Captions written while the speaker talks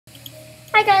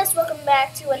Hi guys, welcome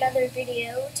back to another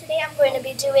video. Today I'm going to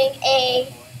be doing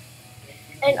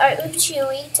an art with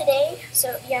Chewy today.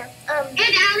 So yeah, and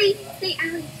Aliy, say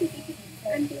Aliy too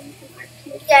because I'm doing some art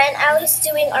too. Yeah, and Ally's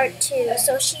doing art too.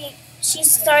 So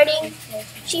she's starting.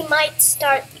 She might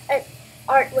start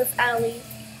art with Aliy.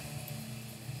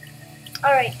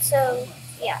 All right, so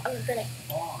yeah,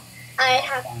 I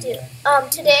have to.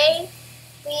 Today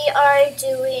I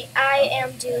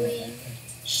am doing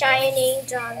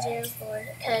Shiningdawn04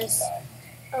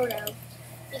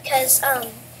 because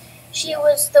she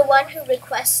was the one who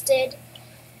requested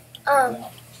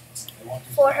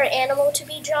for her animal to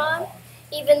be drawn,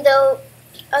 even though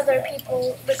other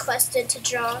people requested to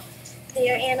draw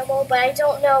their animal, but I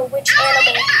don't know which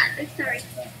animal. I'm sorry.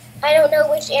 I don't know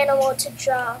which animal to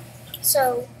draw,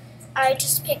 so I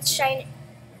just picked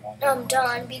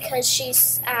Dawn because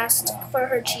she's asked for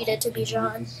her cheetah to be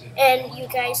drawn, and you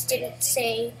guys didn't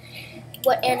say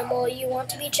what animal you want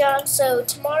to be drawn. So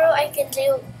tomorrow I can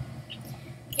do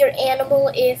your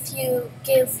animal if you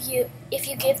give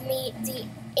me the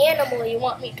animal you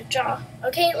want me to draw.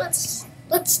 Okay, let's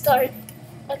start.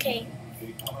 Okay,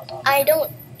 I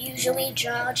don't usually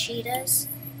draw cheetahs.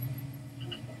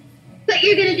 But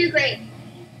you're gonna do great.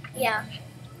 Yeah,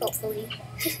 hopefully.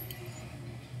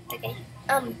 Okay.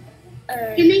 Can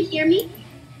they hear me?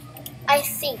 I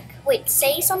think. Wait,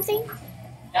 say something?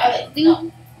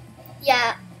 Loop.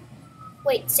 Yeah.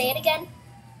 Wait, say it again?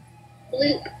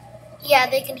 Loop. Yeah,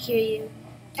 they can hear you.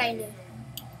 Kind of.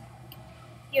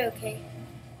 You're okay.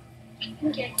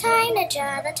 Okay. Time to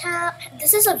draw the top.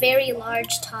 This is a very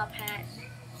large top hat.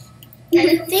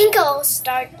 I think I'll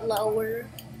start lower.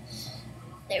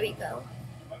 There we go.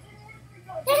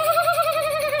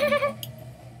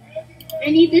 I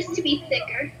need this to be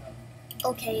thicker.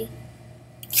 Okay.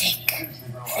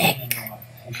 Thick.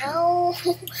 Ow.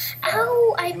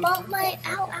 Ow. I bumped my,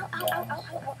 ow.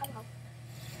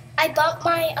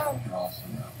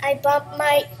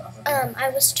 I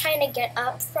was trying to get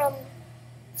up from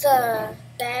the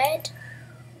bed,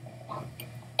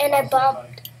 and I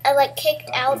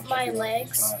kicked out my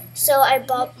legs, so I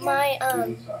bumped my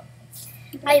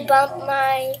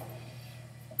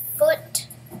foot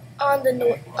on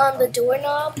the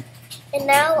doorknob, and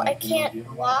now I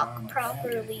can't walk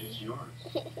properly.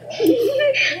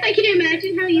 I can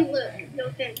imagine how you look. No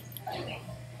offense.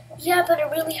 Yeah, but it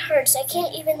really hurts. I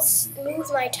can't even move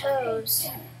my toes.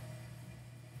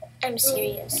 I'm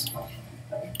serious.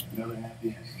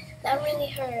 That really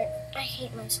hurt. I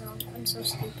hate myself. I'm so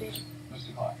stupid.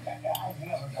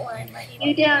 Why am I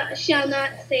even... You shall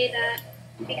not say that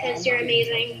because you're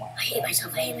amazing. I hate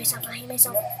myself. I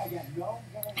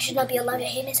should not be alive. I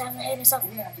hate myself.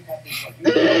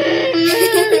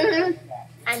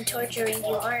 I'm torturing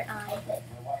you, aren't I?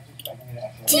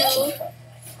 No.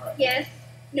 Yes.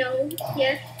 No.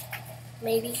 Yes.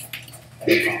 Maybe.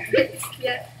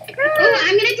 Yeah. Oh,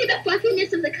 I'm gonna do the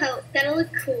fluffiness of the coat. That'll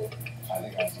look cool.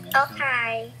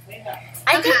 Okay.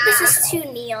 I think this is too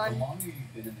neon.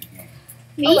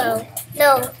 Me? Hello.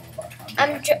 No.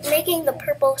 I'm making the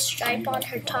purple stripe on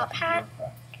her top hat,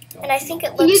 and I think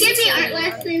it looks. Can you give me too art neon.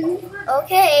 lessons?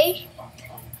 Okay.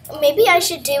 Maybe I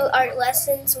should do art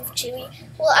lessons with Chewy.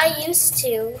 Well, I used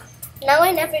to. Now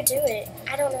I never do it.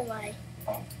 I don't know why.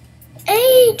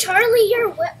 Hey, Charlie, you're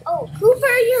wet. Oh,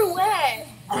 Cooper, you're wet.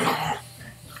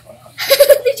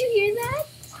 Did you hear that?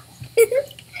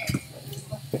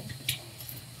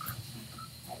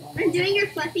 I'm doing your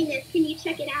fluffiness. Can you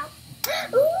check it out?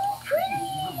 Ooh, pretty.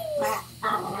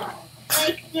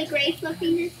 Like the gray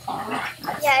fluffiness?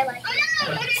 Yeah, I like it. Oh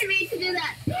no! I didn't mean to do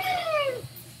that.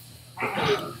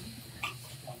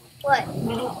 What?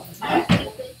 I'm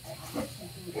stupid.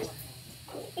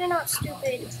 You're not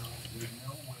stupid.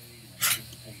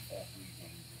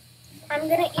 I'm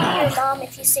gonna eat your mom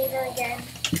if you say that again.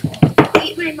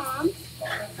 Eat my mom?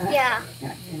 Yeah.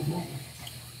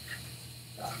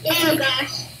 Oh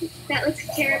gosh, that looks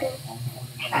terrible.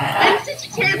 I'm such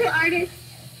a terrible artist.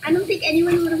 I don't think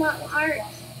anyone would want art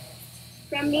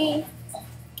from me.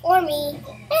 Or me.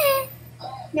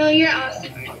 No, you're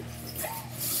awesome.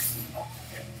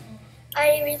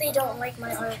 I really don't like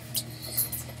my art.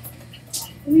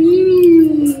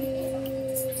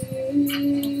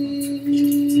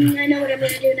 I know what I'm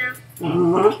gonna do now.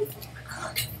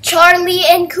 Charlie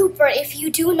and Cooper, if you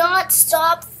do not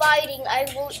stop fighting, I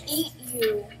will eat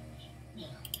you.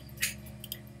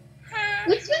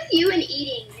 What's with you and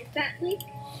eating? Is that like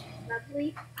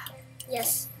lovely?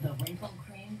 Yes.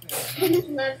 I just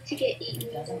love to get eaten.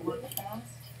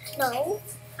 No,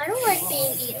 I don't like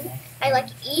being eaten. I like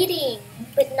eating,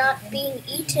 but not being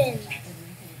eaten.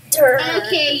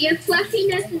 Okay, your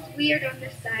fluffiness is weird on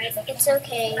this side. It's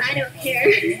okay. I don't care.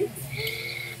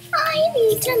 I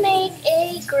need to make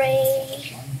a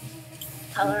gray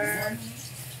color.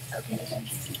 Okay.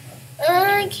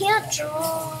 I can't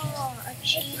draw a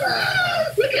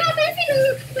cheetah. Look how messy it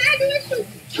looks. Magnificent.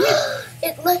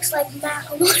 It looks like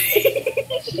Macklemore.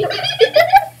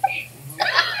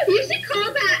 You should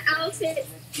call that outfit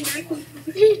Macklemore.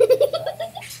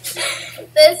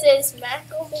 This is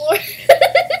Macklemore.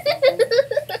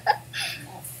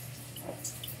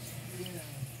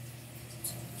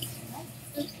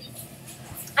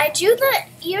 I drew the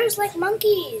ears like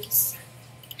monkeys.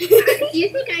 Do you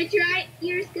think I draw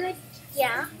ears good?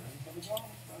 Yeah.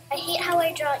 I hate how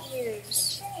I draw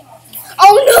ears.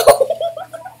 Oh no!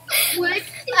 What?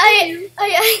 I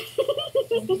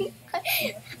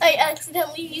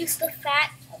accidentally used the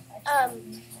fat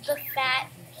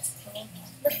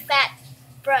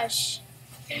brush.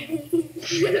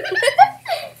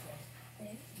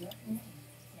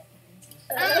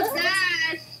 Oh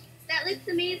gosh, that looks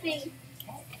amazing.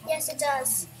 Yes, it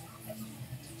does.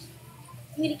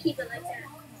 I'm gonna keep it like that.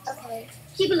 Okay.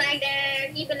 Keep it like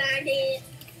that. Keep it like that.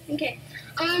 Okay.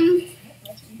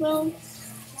 Well,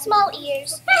 Small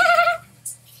ears.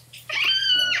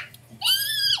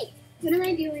 what am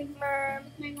I doing? Merm,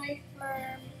 My life.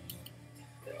 merm.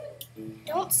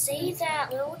 Don't say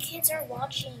that. Little kids are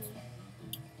watching.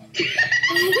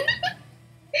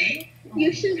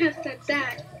 You shouldn't have said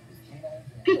that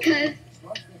because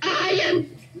I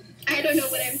don't know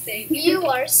what I'm saying. You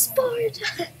are sport.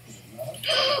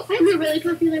 I'm a really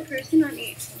popular person on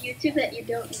YouTube that you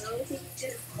don't know.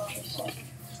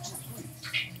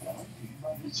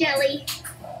 Jelly.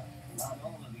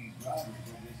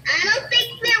 I don't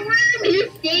think that we're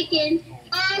mistaken.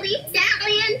 All these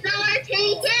stallions are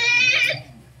taken.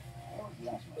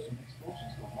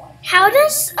 How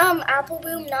does Apple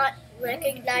Boom not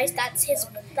recognize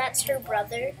that's her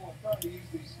brother?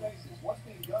 What?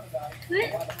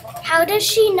 How does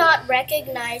she not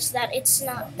recognize that it's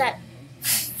not that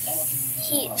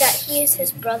he is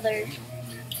his brother?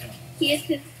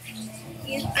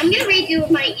 I'm gonna redo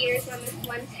my ears on this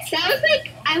one.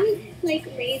 I was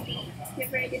lazy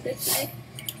whenever I did this side.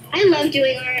 I love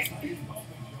doing art.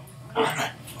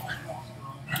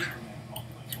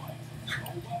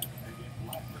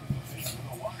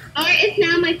 Art is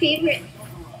now my favorite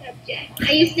subject.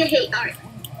 I used to hate art.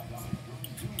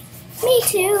 Me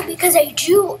too, because I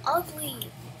drew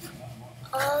ugly.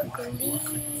 Ugly.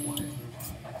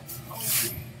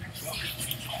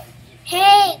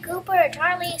 Hey, Cooper,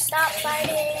 Charlie, stop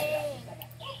fighting.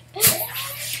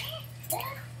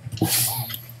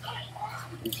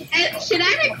 Should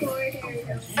I record or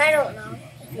no? I don't know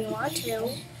if you want to.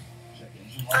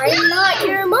 I'm not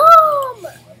your mom.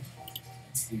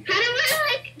 How do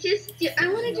I I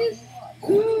want to just...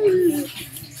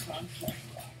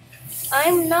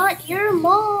 I'm not your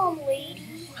mom,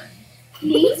 lady.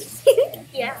 Me?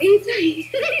 Yeah.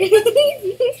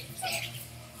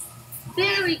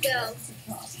 There we go.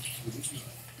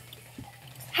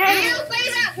 I Hey. don't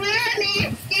believe that we're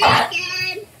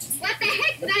mistaken. What the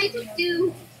heck did I just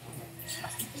do?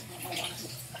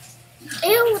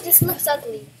 Ew, this looks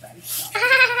ugly.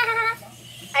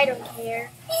 I don't care.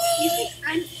 You think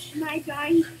my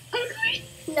drawing ugly?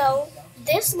 No,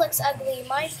 this looks ugly.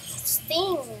 My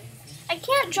thing. I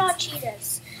can't draw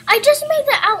cheetahs. I just made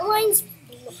the outlines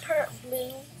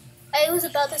blue. I was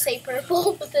about to say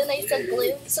purple, but then I said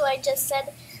blue, so I just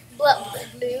said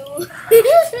blue.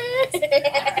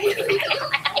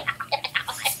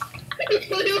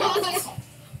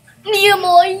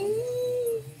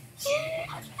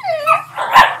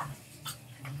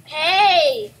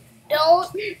 Hey,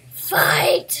 don't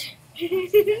fight.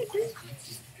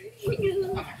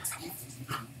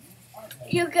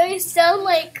 You guys sound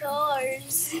like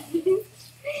cars.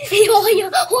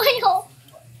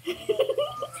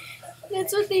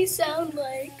 That's what they sound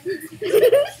like.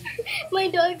 My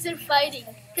dogs are fighting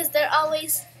because they're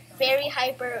always very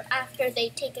hyper after they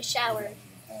take a shower.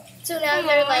 So now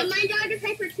they're like, my dog is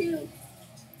hyper too.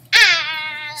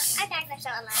 I think they're so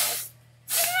alive.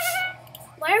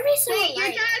 Why are we so Wait, your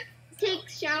alive? dog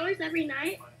takes showers every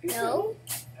night? No.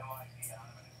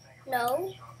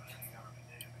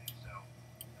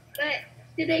 But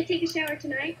did they take a shower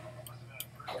tonight?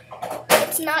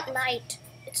 It's not night.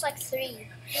 It's like 3.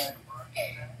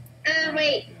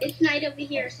 Wait, it's night over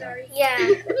here, sorry. Yeah.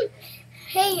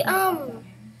 Hey,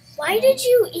 why did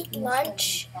you eat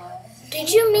lunch? Did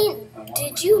you mean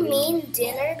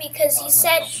dinner? Because you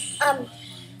said,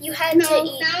 you had to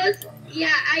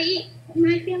eat.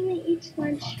 My family eats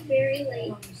lunch very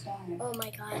late. Oh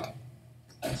my god.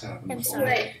 I'm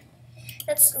sorry.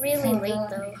 That's really late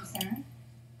though.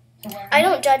 I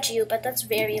don't judge you, but that's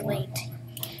very late.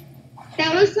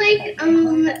 That was like,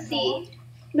 let's see.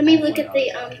 Let me look at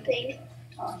the thing.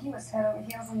 Oh, he was head over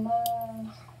heels in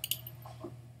love.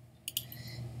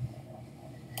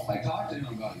 I talked to him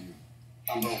about you.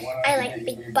 I like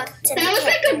big butts and That was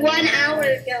like a 1 hour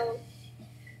ago.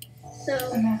 So, I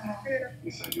don't know.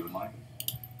 You said you would like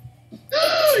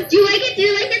it. Do you like it? Do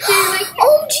you like it? Do you like it?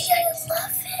 Oh, gee, I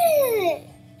love it.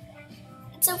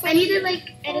 It's so I funny. need to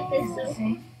like edit this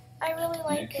though. I really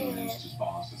like it.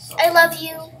 I love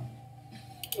you.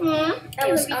 Aww. That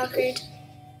was awkward.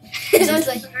 I was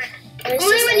like, I was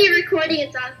Only just when like, you're recording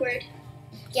it's awkward.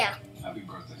 yeah, Happy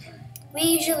birthday to you. we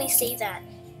usually say that,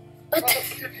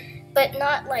 but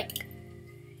not like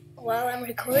while I'm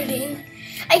recording.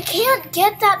 I can't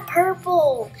get that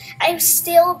purple. I've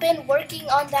still been working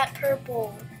on that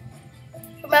purple.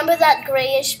 Remember that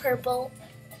grayish purple?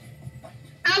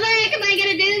 How the heck am I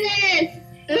gonna do this?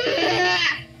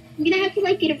 Ugh. I'm gonna have to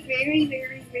like get a very,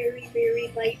 very, very,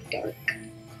 very light dark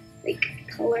like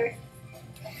color.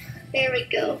 There we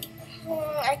go.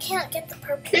 I can't get the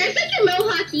purple. There's like a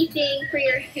mohawky thing for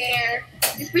your hair.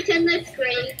 Just pretend that's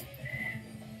gray.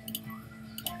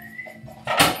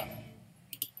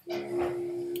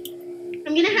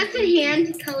 I'm gonna have to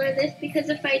hand color this because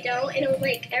if I don't, it'll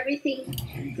make everything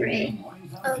gray.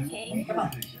 Okay.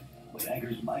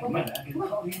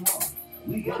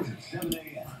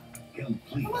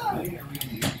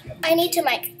 I need to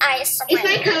make eyes. Is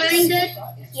my coloring good?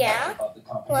 Yeah.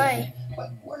 Why?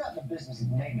 But we're not in the business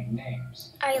of naming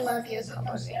names. I love your It's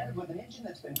coloring. standard with an engine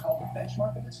that's been called the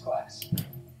benchmark of its class.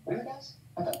 Really, guys?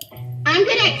 I thought. I'm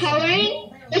good at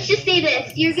coloring. Let's just say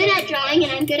this. You're good at drawing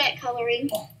and I'm good at coloring.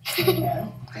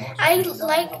 I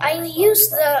use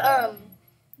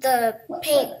the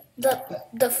paint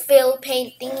the fill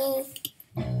paint thingy.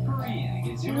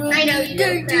 I know you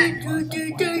do that.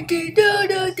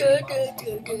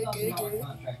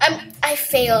 I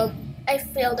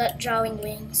failed at drawing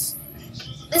wings.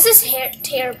 This is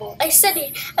terrible. I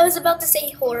was about to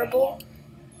say horrible,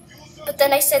 but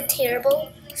then I said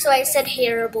terrible, so I said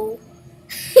hairable.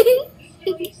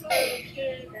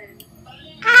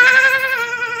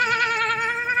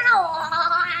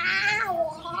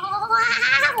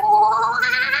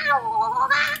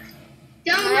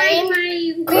 Don't mind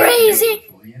my Crazy.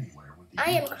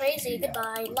 I am crazy.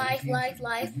 Goodbye.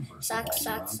 Life. Sucks.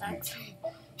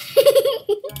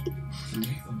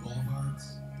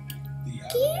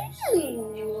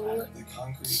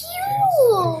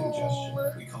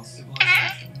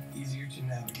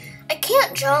 I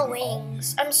can't draw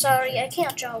wings. I'm sorry, I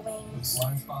can't draw wings.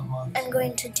 I'm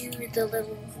going to do the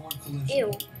little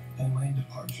ew.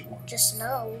 Just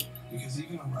no.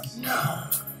 No.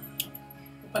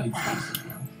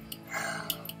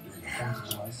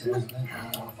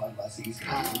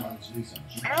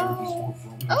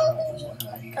 Oh.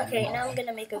 Okay, now I'm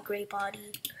gonna make a gray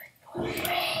body.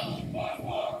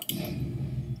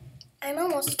 I'm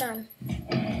almost done.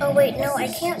 Oh wait, no, I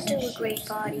can't do a gray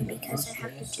body because I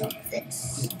have to do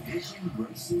this.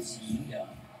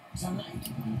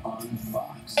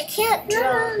 I can't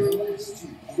draw.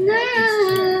 No.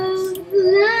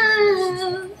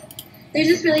 There's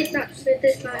this really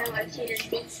this one I want you to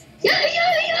see.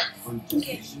 Yeah.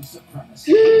 Okay.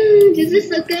 Does this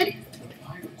look good?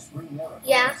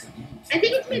 Yeah. I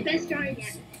think it's my best drawing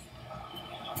yet.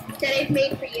 That I've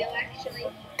made for you, actually.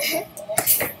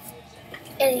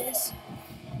 It is.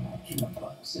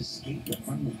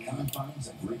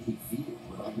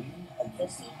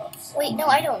 Wait, no,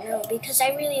 I don't know because I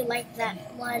really like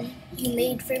that one you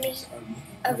made for me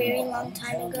a very long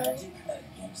time ago.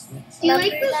 Do you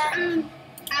like Remember this that?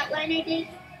 outline I did?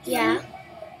 Yeah.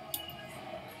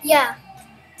 Yeah.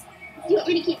 Do you want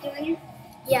me to keep doing it?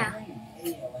 Yeah.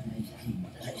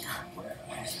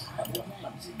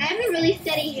 I have a really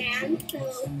steady hand, so...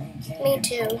 Me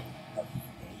too.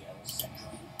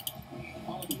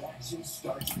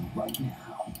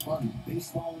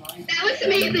 That was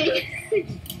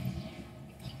amazing!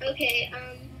 Okay,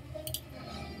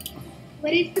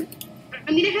 what is the...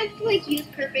 I'm gonna have to, like, use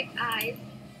perfect eyes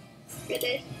for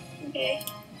this, okay?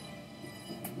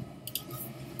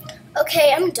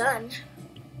 Okay, I'm done.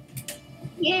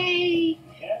 Yay!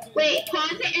 Wait,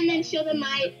 pause it and then show them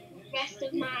my rest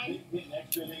of mine.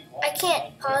 I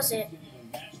can't pause it.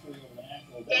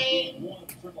 Dang.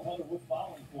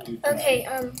 Okay,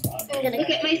 I'm gonna... Look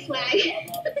at my swag.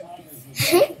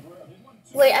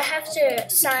 Wait, I have to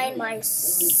sign my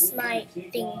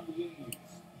thing.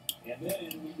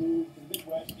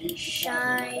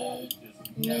 Shining.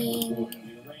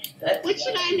 What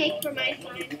should I make for my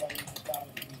sign?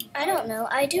 I don't know.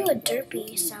 I do a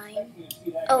derpy sign.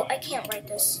 Oh, I can't write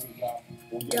this.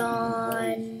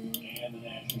 Dawn.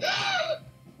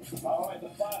 All right, the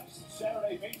Fox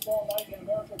Saturday baseball night in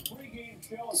America pregame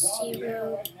show is on the air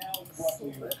right now. Brought to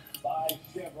you by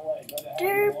Chevrolet.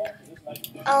 Derp.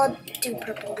 I'll do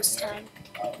purple this time.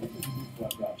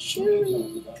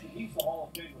 Chewy. He's the Hall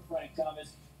of Famer Frank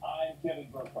Thomas. I'm Kevin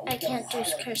Burke. I can't do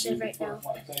cursive right now.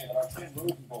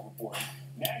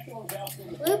 National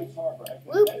announcement of Whoop. Bryce Harper has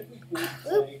been Whoop. medically cleared to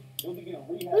Whoop. say he'll begin a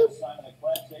rehab Whoop. assignment at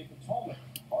Class A Potomac.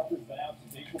 Harper's been out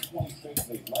since April 26th.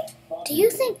 They left. Do you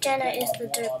think Jenna is the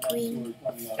Derp Queen?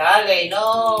 Dale,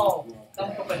 no.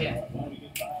 Come over here.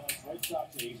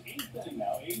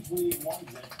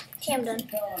 Okay, I'm done.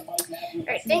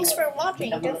 Alright, thanks for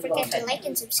watching. Don't forget to like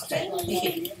and subscribe.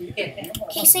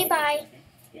 Okay, say bye.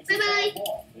 Bye bye.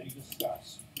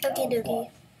 Okay, dokie.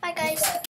 Bye, guys.